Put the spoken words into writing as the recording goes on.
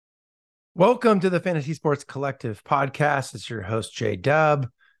Welcome to the Fantasy Sports Collective podcast. It's your host, J Dub.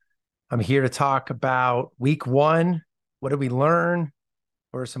 I'm here to talk about week one. What did we learn?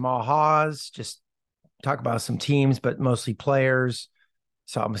 What are some ahas? Just talk about some teams, but mostly players.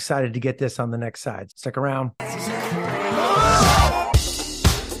 So I'm excited to get this on the next side. Stick around.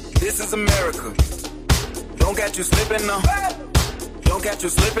 This is America. Don't get you slipping now. Don't get you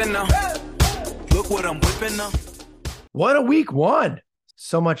slipping now. Look what I'm whipping now. What a week one.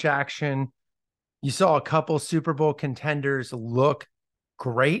 So much action. You saw a couple Super Bowl contenders look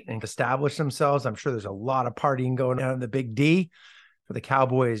great and establish themselves. I'm sure there's a lot of partying going on in the Big D for the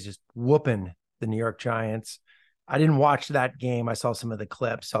Cowboys, just whooping the New York Giants. I didn't watch that game. I saw some of the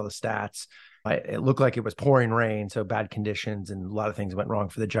clips, saw the stats. It looked like it was pouring rain, so bad conditions, and a lot of things went wrong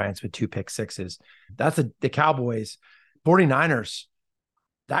for the Giants with 2 pick sixes. That's the Cowboys. 49ers.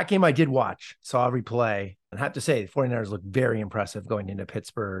 That game I did watch, saw a replay, and I have to say, the 49ers looked very impressive going into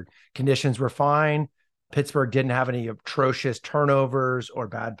Pittsburgh. Conditions were fine. Pittsburgh didn't have any atrocious turnovers or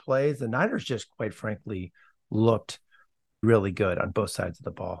bad plays. The Niners just, quite frankly, looked really good on both sides of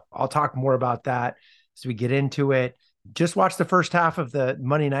the ball. I'll talk more about that as we get into it. Just watch the first half of the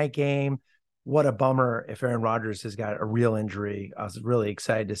Monday night game. What a bummer if Aaron Rodgers has got a real injury. I was really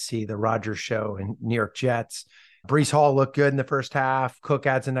excited to see the Rodgers show in New York Jets. Breece Hall looked good in the first half. Cook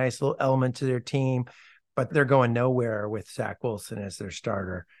adds a nice little element to their team, but they're going nowhere with Zach Wilson as their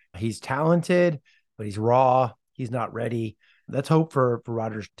starter. He's talented, but he's raw. He's not ready. Let's hope for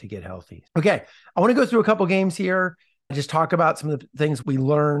Rodgers to get healthy. Okay, I want to go through a couple games here and just talk about some of the things we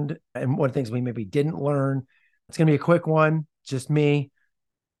learned and what things we maybe didn't learn. It's going to be a quick one, just me,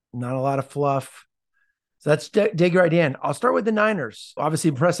 not a lot of fluff. So let's dig right in. I'll start with the Niners. Obviously,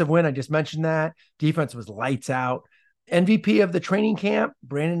 impressive win. I just mentioned that. Defense was lights out. MVP of the training camp,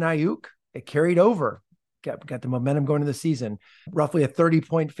 Brandon Ayuk. It carried over. Got the momentum going into the season. Roughly a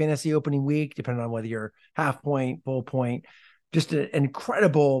 30-point fantasy opening week, depending on whether you're half point, full point. Just an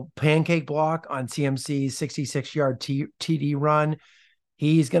incredible pancake block on CMC's 66-yard TD run.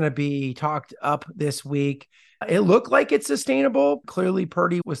 He's going to be talked up this week. It looked like it's sustainable. Clearly,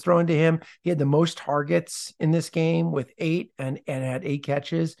 Purdy was thrown to him. He had the most targets in this game with 8 and had 8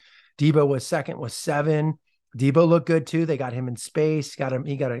 catches. Debo was second with 7. Debo looked good too. They got him in space. He got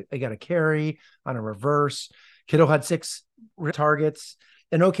a carry on a reverse. Kittle had 6 targets.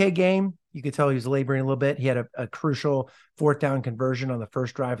 An okay game. You could tell he was laboring a little bit. He had a crucial 4th down conversion on the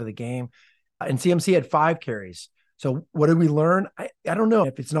first drive of the game. And CMC had 5 carries. So what did we learn? I don't know.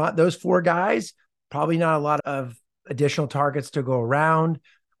 If it's not those 4 guys, probably not a lot of additional targets to go around.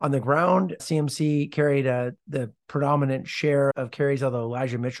 On the ground, CMC carried the predominant share of carries, although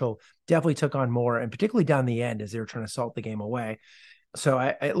Elijah Mitchell definitely took on more, and particularly down the end as they were trying to salt the game away. So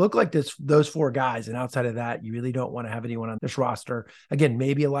it looked like those 4 guys, and outside of that, you really don't want to have anyone on this roster. Again,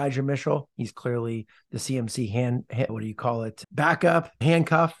 maybe Elijah Mitchell. He's clearly the CMC backup,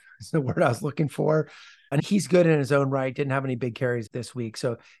 handcuff is the word I was looking for. And he's good in his own right. Didn't have any big carries this week.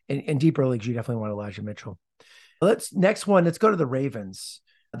 So in deeper leagues, you definitely want Elijah Mitchell. Let's go to the Ravens.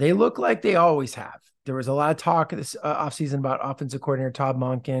 They look like they always have. There was a lot of talk this offseason about offensive coordinator Todd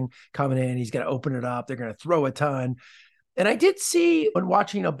Monken coming in. He's going to open it up. They're going to throw a ton. And I did see, when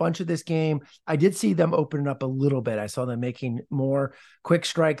watching a bunch of this game, I did see them open it up a little bit. I saw them making more quick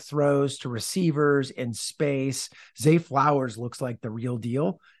strike throws to receivers in space. Zay Flowers looks like the real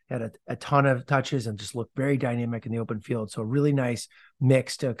deal. Had a ton of touches and just looked very dynamic in the open field. So a really nice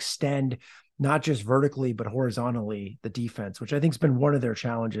mix to extend not just vertically, but horizontally the defense, which I think has been one of their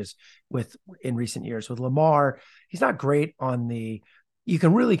challenges in recent years. With Lamar, he's not great you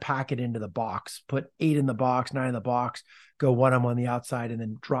can really pack it into the box, put 8 in the box, 9 in the box, go one on the outside, and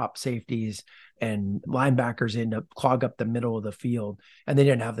then drop safeties and linebackers in to clog up the middle of the field. And they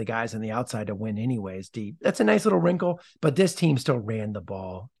didn't have the guys on the outside to win anyways deep. That's a nice little wrinkle, but this team still ran the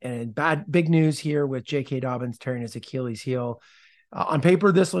ball. And big news here with J.K. Dobbins tearing his Achilles heel. On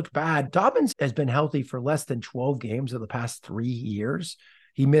paper, this looks bad. Dobbins has been healthy for less than 12 games of the past 3 years.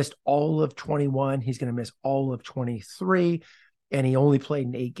 He missed all of 21. He's going to miss all of 23. And he only played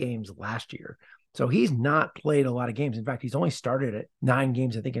in 8 games last year. So he's not played a lot of games. In fact, he's only started at 9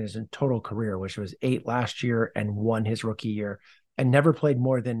 games, I think, in his total career, which was 8 last year and 1 his rookie year, and never played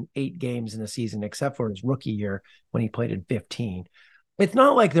more than 8 games in a season, except for his rookie year when he played in 15. It's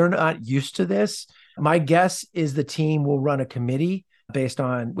not like they're not used to this. My guess is the team will run a committee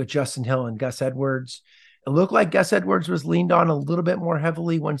with Justin Hill and Gus Edwards. It looked like Gus Edwards was leaned on a little bit more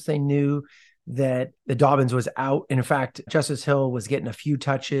heavily once they knew that the Dobbins was out. And in fact, Justice Hill was getting a few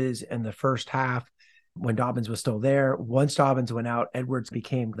touches in the first half when Dobbins was still there. Once Dobbins went out, Edwards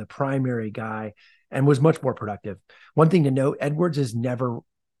became the primary guy and was much more productive. One thing to note, Edwards has never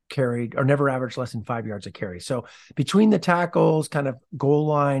carried or never averaged less than 5 yards a carry. So between the tackles, kind of goal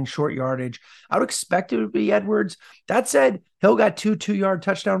line, short yardage, I would expect it would be Edwards. That said, Hill got 2 2-yard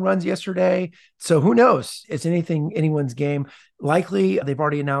touchdown runs yesterday. So who knows? It's anyone's game. Likely, they've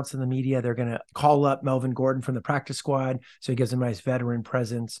already announced in the media they're going to call up Melvin Gordon from the practice squad. So he gives them a nice veteran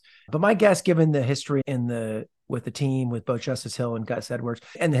presence. But my guess, given the history with the team, with both Justice Hill and Gus Edwards,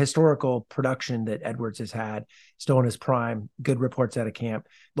 and the historical production that Edwards has had, still in his prime, good reports out of camp.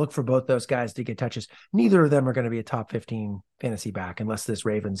 Look for both those guys to get touches. Neither of them are going to be a top 15 fantasy back unless this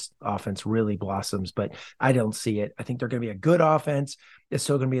Ravens offense really blossoms, but I don't see it. I think they're going to be a good offense. It's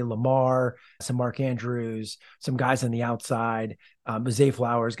still going to be Lamar, some Mark Andrews, some guys on the outside. Zay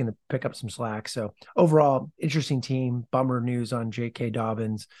Flower is going to pick up some slack. So overall, interesting team. Bummer news on J.K.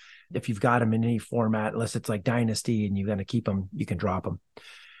 Dobbins. If you've got him in any format, unless it's like Dynasty and you're going to keep him, you can drop him.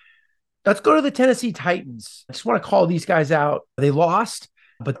 Let's go to the Tennessee Titans. I just want to call these guys out. They lost,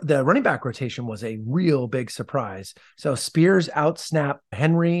 but the running back rotation was a real big surprise. So Spears outsnapped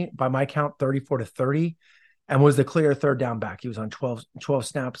Henry by my count 34-30 and was the clear third down back. He was on 12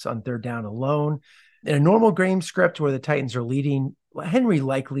 snaps on third down alone. In a normal game script where the Titans are leading, Henry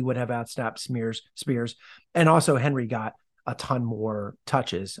likely would have outsnapped Spears. And also Henry got a ton more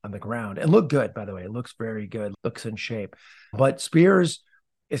touches on the ground and look good, by the way. It looks very good, looks in shape. But Spears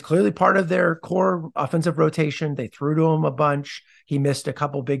is clearly part of their core offensive rotation. They threw to him a bunch. He missed a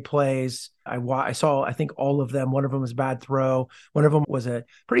couple big plays. I saw, I think, all of them. One of them was a bad throw. One of them was a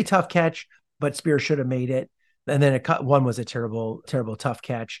pretty tough catch, but Spears should have made it. And then one was a terrible, terrible tough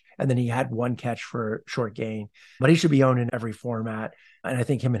catch. And then he had one catch for short gain, but he should be owned in every format. And I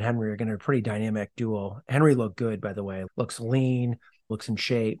think him and Henry are going to be a pretty dynamic duel. Henry looked good, by the way, looks lean, looks in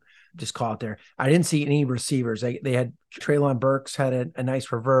shape. Just caught there. I didn't see any receivers. They had Treylon Burks had a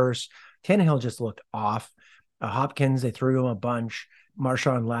nice reverse. Tannehill just looked off. Hopkins, they threw him a bunch.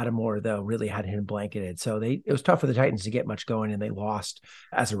 Marshawn Lattimore, though, really had him blanketed. So it was tough for the Titans to get much going, and they lost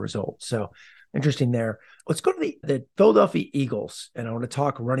as a result. So interesting there. Let's go to the Philadelphia Eagles, and I want to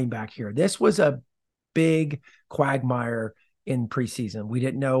talk running back here. This was a big quagmire in preseason. We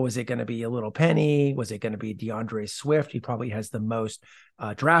didn't know, was it going to be a little Penny? Was it going to be DeAndre Swift? He probably has the most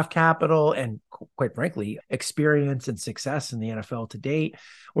draft capital and, quite frankly, experience and success in the NFL to date.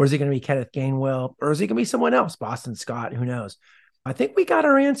 Or is it going to be Kenneth Gainwell? Or is it going to be someone else? Boston Scott? Who knows? I think we got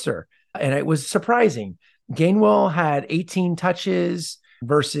our answer, and it was surprising. Gainwell had 18 touches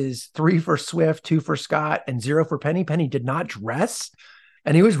versus 3 for Swift, 2 for Scott, and 0 for Penny. Penny did not dress,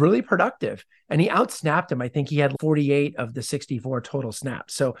 and he was really productive. And he outsnapped him. I think he had 48 of the 64 total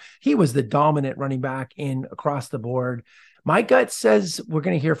snaps. So he was the dominant running back across the board. My gut says we're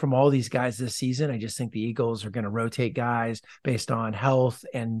going to hear from all these guys this season. I just think the Eagles are going to rotate guys based on health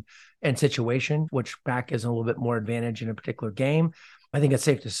and situation, which back is a little bit more advantage in a particular game. I think it's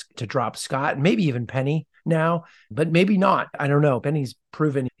safe to drop Scott, maybe even Penny now, but maybe not. I don't know. Penny's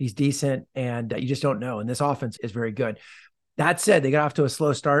proven he's decent, and you just don't know. And this offense is very good. That said, they got off to a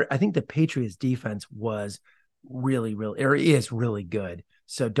slow start. I think the Patriots defense was is really good.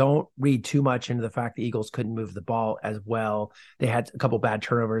 So don't read too much into the fact the Eagles couldn't move the ball as well. They had a couple bad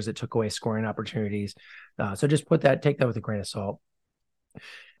turnovers that took away scoring opportunities. So just take that with a grain of salt.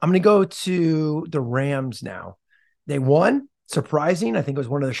 I'm going to go to the Rams now. They won. Surprising. I think it was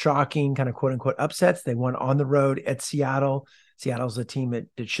one of the shocking kind of quote unquote upsets. They won on the road at Seattle. Seattle's a team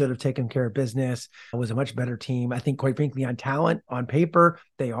that should have taken care of business. It was a much better team. I think, quite frankly, on talent, on paper,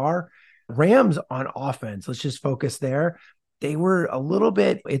 they are. Rams on offense, let's just focus there. They were a little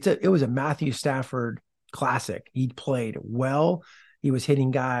bit, it was a Matthew Stafford classic. He played well. He was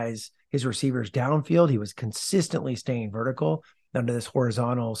hitting guys, his receivers downfield. He was consistently staying vertical under this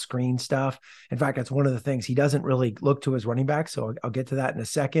horizontal screen stuff. In fact, that's one of the things. He doesn't really look to his running back, so I'll get to that in a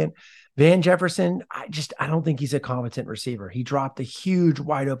second. Van Jefferson, I don't think he's a competent receiver. He dropped a huge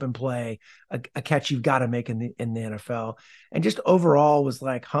wide open play, a catch you've got to make in the NFL, and just overall was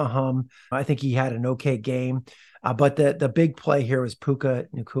like, hum. I think he had an okay game, but the big play here was Puka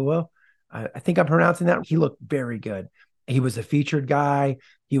Nacua. I think I'm pronouncing that. He looked very good. He was a featured guy.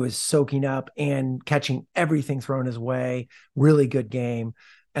 He was soaking up and catching everything thrown his way. Really good game.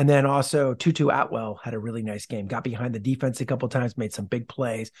 And then also Tutu Atwell had a really nice game. Got behind the defense a couple of times, made some big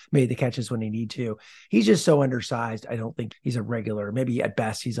plays, made the catches when he need to. He's just so undersized. I don't think he's a regular. Maybe at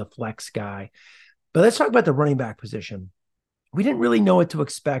best he's a flex guy. But let's talk about the running back position. We didn't really know what to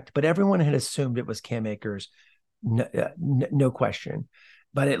expect, but everyone had assumed it was Cam Akers. No question.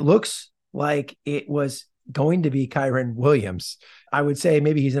 But it looks like it was going to be Kyren Williams. I would say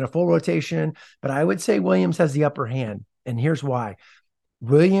maybe he's in a full rotation, but I would say Williams has the upper hand. And here's why.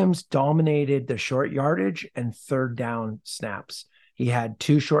 Williams dominated the short yardage and third down snaps. He had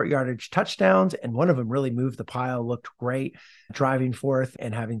 2 short yardage touchdowns, and one of them really moved the pile, looked great, driving forth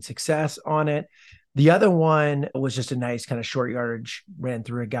and having success on it. The other one was just a nice kind of short yardage, ran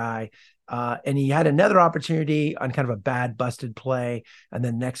through a guy. And he had another opportunity on kind of a bad busted play. And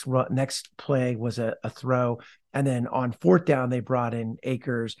then next play was a throw. And then on 4th down, they brought in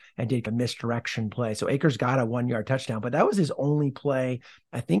Akers and did a misdirection play. So Akers got a 1-yard touchdown, but that was his only play,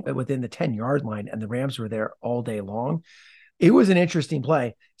 I think, within the 10-yard line. And the Rams were there all day long. It was an interesting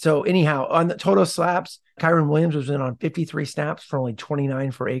play. So anyhow, on the total slaps, Kyren Williams was in on 53 snaps for only 29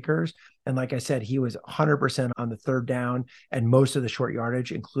 for Akers. And like I said, he was 100% on the 3rd down and most of the short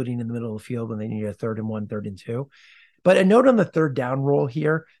yardage, including in the middle of the field when they needed a 3rd and 1, 3rd and 2. But a note on the 3rd down roll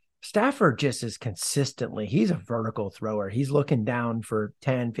here, Stafford just is consistently, he's a vertical thrower. He's looking down for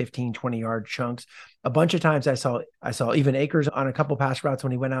 10, 15, 20-yard chunks. A bunch of times I saw even Akers on a couple pass routes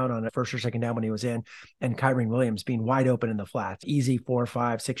when he went out on a 1st or 2nd down when he was in, and Kyren Williams being wide open in the flats. Easy 4,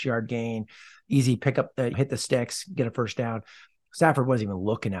 5, 6-yard gain, easy pick up, hit the sticks, get a 1st down. Stafford wasn't even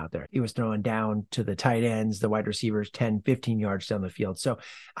looking out there. He was throwing down to the tight ends, the wide receivers, 10, 15 yards down the field. So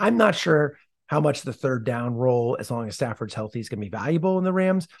I'm not sure how much the 3rd down role, as long as Stafford's healthy, is going to be valuable in the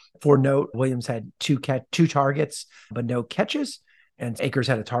Rams. For note, Williams had 2 targets, but no catches. And Akers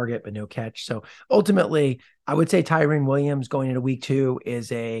had a target, but no catch. So ultimately, I would say Kyren Williams going into week 2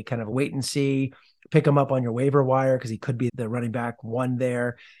 is a kind of wait and see, pick him up on your waiver wire because he could be the running back 1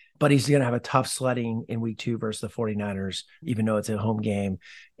 there. But he's going to have a tough sledding in week 2 versus the 49ers. Even though it's a home game,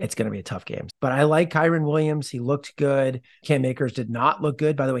 it's going to be a tough game. But I like Kyren Williams. He looked good. Cam Akers did not look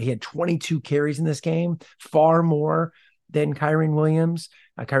good. By the way, he had 22 carries in this game, far more than Kyren Williams.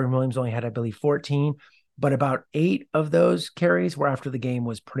 Kyren Williams only had, I believe, 14. But about 8 of those carries were after the game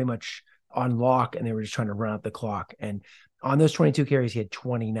was pretty much on lock, and they were just trying to run out the clock. And on those 22 carries, he had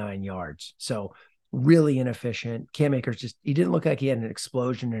 29 yards. So really inefficient. Cam Akers he didn't look like he had an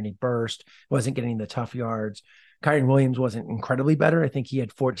explosion and he burst, wasn't getting the tough yards. Kyren Williams wasn't incredibly better. I think he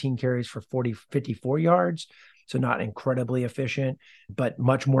had 14 carries for 54 yards. So not incredibly efficient, but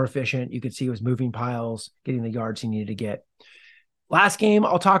much more efficient. You could see he was moving piles, getting the yards he needed to get. Last game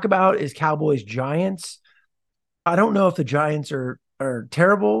I'll talk about is Cowboys-Giants. I don't know if the Giants are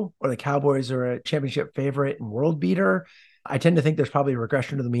terrible or the Cowboys are a championship favorite and world beater. I tend to think there's probably a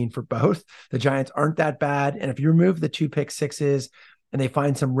regression to the mean for both. The Giants aren't that bad. And if you remove the 2 pick sixes and they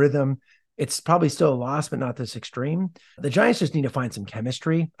find some rhythm, it's probably still a loss, but not this extreme. The Giants just need to find some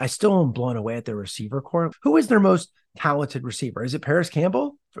chemistry. I still am blown away at their receiver corps. Who is their most talented receiver? Is it Paris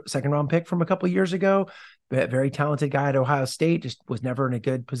Campbell, 2nd round pick from a couple of years ago? Very talented guy at Ohio State, just was never in a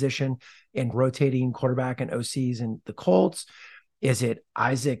good position in rotating quarterback and OCs and the Colts. Is it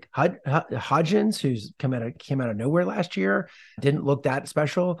Isaac Hodgins, who's came out of nowhere last year, didn't look that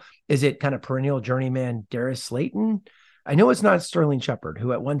special? Is it kind of perennial journeyman Darius Slayton? I know it's not Sterling Shepard,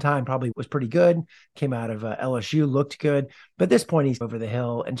 who at one time probably was pretty good, came out of LSU, looked good, but at this point he's over the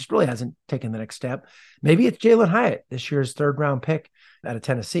hill and just really hasn't taken the next step. Maybe it's Jalen Hyatt, this year's 3rd round pick out of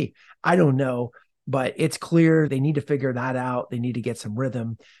Tennessee. I don't know. But it's clear they need to figure that out. They need to get some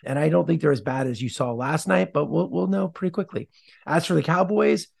rhythm. And I don't think they're as bad as you saw last night, but we'll know pretty quickly. As for the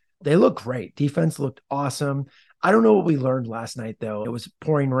Cowboys, they look great. Defense looked awesome. I don't know what we learned last night, though. It was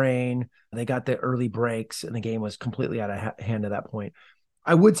pouring rain. They got the early breaks, and the game was completely out of hand at that point.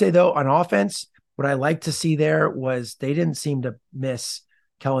 I would say, though, on offense, what I like to see there was they didn't seem to miss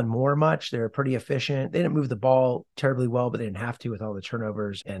Kellen Moore much. They were pretty efficient. They didn't move the ball terribly well, but they didn't have to with all the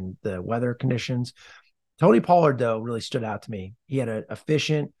turnovers and the weather conditions. Tony Pollard, though, really stood out to me. He had an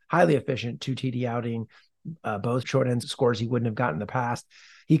efficient, highly efficient 2 TD outing, both short end scores he wouldn't have gotten in the past.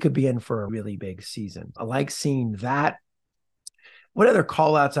 He could be in for a really big season. I like seeing that. What other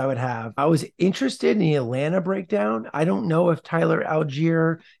call outs I would have? I was interested in the Atlanta breakdown. I don't know if Tyler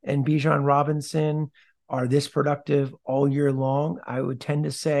Algier and Bijan Robinson are this productive all year long. I would tend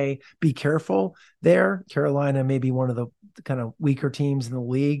to say be careful there. Carolina may be one of the kind of weaker teams in the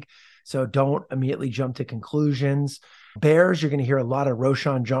league, so don't immediately jump to conclusions. Bears, you're going to hear a lot of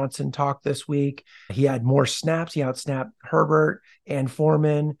Roshan Johnson talk this week. He had more snaps. He outsnapped Herbert and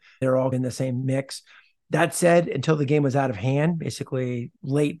Foreman. They're all in the same mix. That said, until the game was out of hand, basically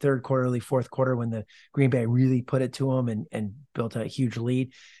late 3rd quarter, early 4th quarter, when the Green Bay really put it to him and built a huge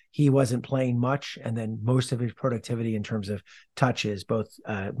lead, he wasn't playing much. And then most of his productivity in terms of touches, both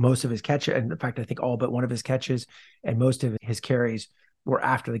most of his catches, and in fact, I think all but one of his catches and most of his carries were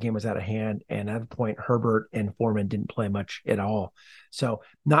after the game was out of hand. And at the point, Herbert and Foreman didn't play much at all. So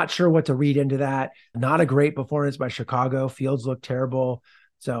not sure what to read into that. Not a great performance by Chicago. Fields looked terrible.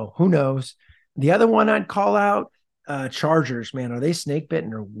 So who knows? The other one I'd call out, Chargers, man, are they snake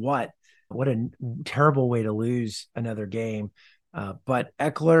bitten or what? What a terrible way to lose another game. But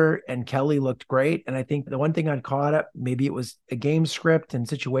Eckler and Kelly looked great. And I think the one thing I'd caught up, maybe it was a game script and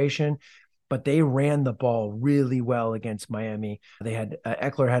situation, but they ran the ball really well against Miami. They had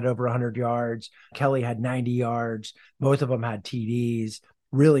Eckler had over 100 yards. Kelly had 90 yards. Both of them had TDs.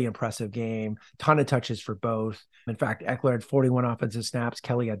 Really impressive game. Ton of touches for both. In fact, Eckler had 41 offensive snaps.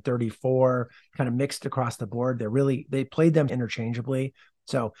 Kelly had 34, kind of mixed across the board. They played them interchangeably.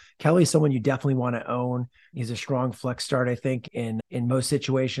 So Kelly's someone you definitely want to own. He's a strong flex start, I think, in most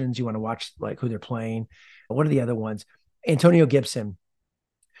situations. You want to watch like who they're playing. What are the other ones? Antonio Gibson.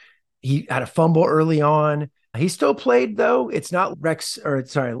 He had a fumble early on. He still played though. It's not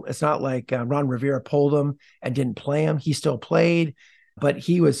it's not like Ron Rivera pulled him and didn't play him. He still played, but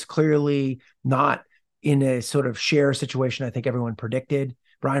he was clearly not in a sort of share situation I think everyone predicted.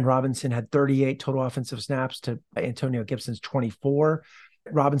 Brian Robinson had 38 total offensive snaps to Antonio Gibson's 24.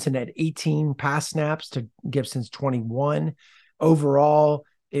 Robinson had 18 pass snaps to Gibson's 21. Overall,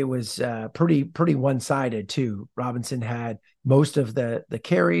 it was pretty one-sided too. Robinson had most of the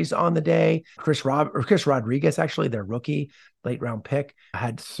carries on the day. Chris Rodriguez, actually their rookie late round pick,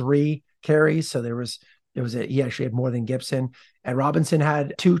 had 3 carries. So he actually had more than Gibson. And Robinson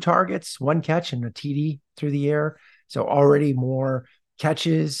had 2 targets, 1 catch and a TD through the air. So already more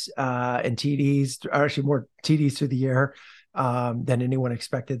catches and TDs, or actually more TDs through the air than anyone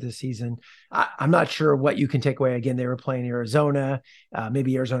expected this season. I'm not sure what you can take away. Again, they were playing Arizona.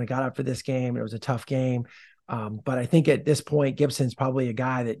 Maybe Arizona got up for this game. It was a tough game. But I think at this point, Gibson's probably a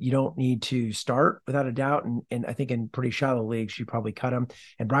guy that you don't need to start without a doubt. And I think in pretty shallow leagues, you probably cut him.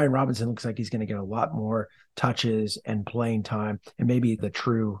 And Brian Robinson looks like he's going to get a lot more touches and playing time and maybe the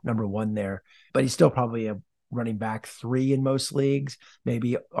true number 1 there. But he's still probably a running back 3 in most leagues,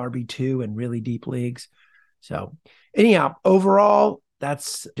 maybe RB2 in really deep leagues. So anyhow, overall,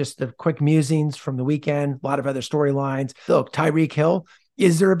 that's just the quick musings from the weekend. A lot of other storylines. Look, Tyreek Hill,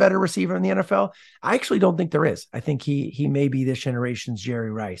 is there a better receiver in the NFL? I actually don't think there is. I think he may be this generation's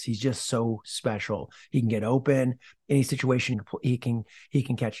Jerry Rice. He's just so special. He can get open any situation. He can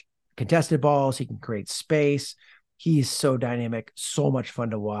catch contested balls. He can create space. He's so dynamic, so much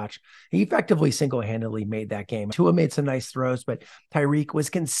fun to watch. He effectively single-handedly made that game. Tua made some nice throws, but Tyreek was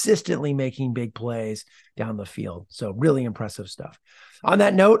consistently making big plays down the field. So really impressive stuff. On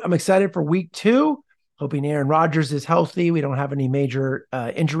that note, I'm excited for week 2. Hoping Aaron Rodgers is healthy. We don't have any major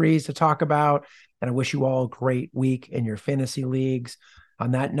injuries to talk about. And I wish you all a great week in your fantasy leagues.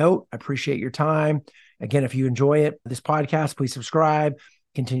 On that note, I appreciate your time. Again, if you enjoy this podcast, please subscribe.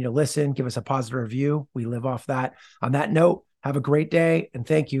 Continue to listen, give us a positive review. We live off that. On that note, have a great day and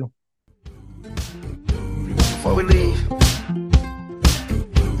thank you. Before we leave,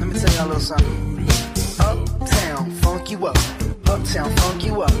 let me tell y'all a little something. Uptown, funk you up. Uptown, funk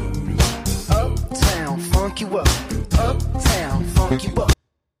you up. Uptown, funk you up. Uptown, funk you up.